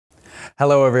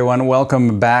Hello everyone,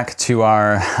 welcome back to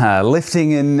our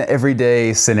lifting in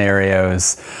everyday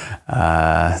scenarios.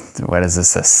 What is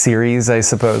this, a series I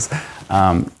suppose?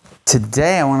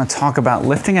 Today I want to talk about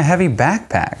lifting a heavy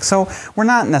backpack. So we're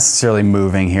not necessarily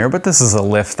moving here, but this is a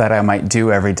lift that I might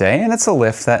do every day, and it's a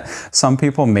lift that some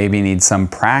people maybe need some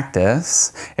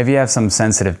practice. If you have some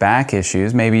sensitive back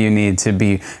issues, maybe you need to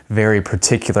be very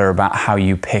particular about how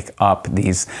you pick up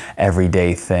these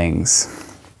everyday things.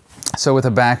 So with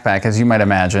a backpack, as you might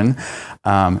imagine,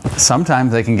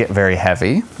 sometimes they can get very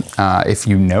heavy. If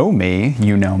you know me,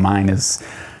 you know mine is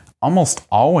almost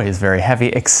always very heavy,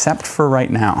 except for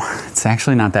right now. It's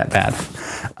actually not that bad.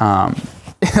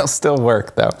 It'll still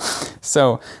work though.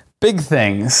 So big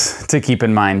things to keep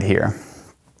in mind here.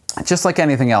 Just like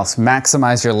anything else,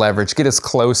 maximize your leverage. Get as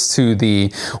close to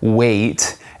the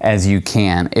weight as you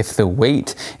can. If the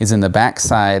weight is in the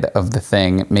backside of the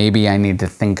thing, maybe I need to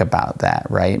think about that,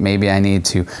 right? Maybe I need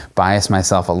to bias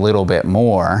myself a little bit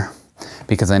more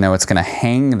because I know it's gonna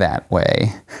hang that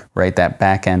way, right? That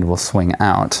back end will swing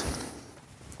out.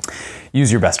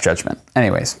 Use your best judgment.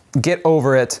 Anyways, get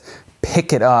over it,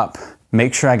 pick it up.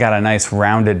 Make sure I got a nice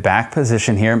rounded back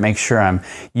position here. Make sure I'm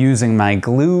using my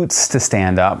glutes to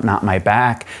stand up, not my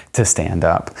back to stand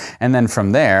up. And then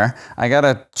from there, I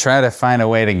gotta try to find a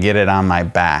way to get it on my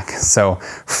back. So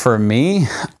for me,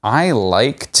 I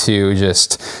like to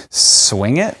just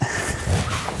swing it.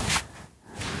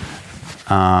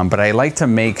 But I like to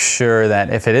make sure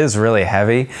that if it is really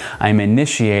heavy, I'm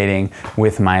initiating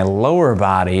with my lower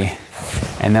body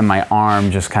and then my arm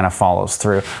just kind of follows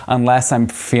through. Unless I'm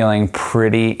feeling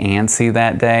pretty antsy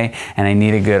that day and I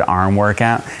need a good arm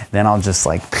workout, then I'll just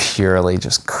like purely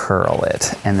just curl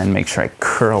it and then make sure I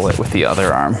curl it with the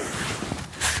other arm.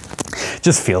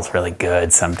 Just feels really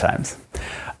good sometimes.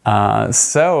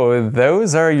 So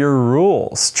those are your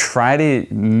rules. Try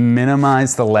to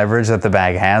minimize the leverage that the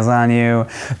bag has on you.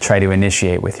 Try to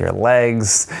initiate with your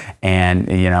legs. And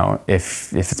you know,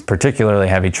 if it's particularly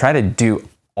heavy, try to do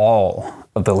all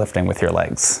of the lifting with your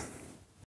legs.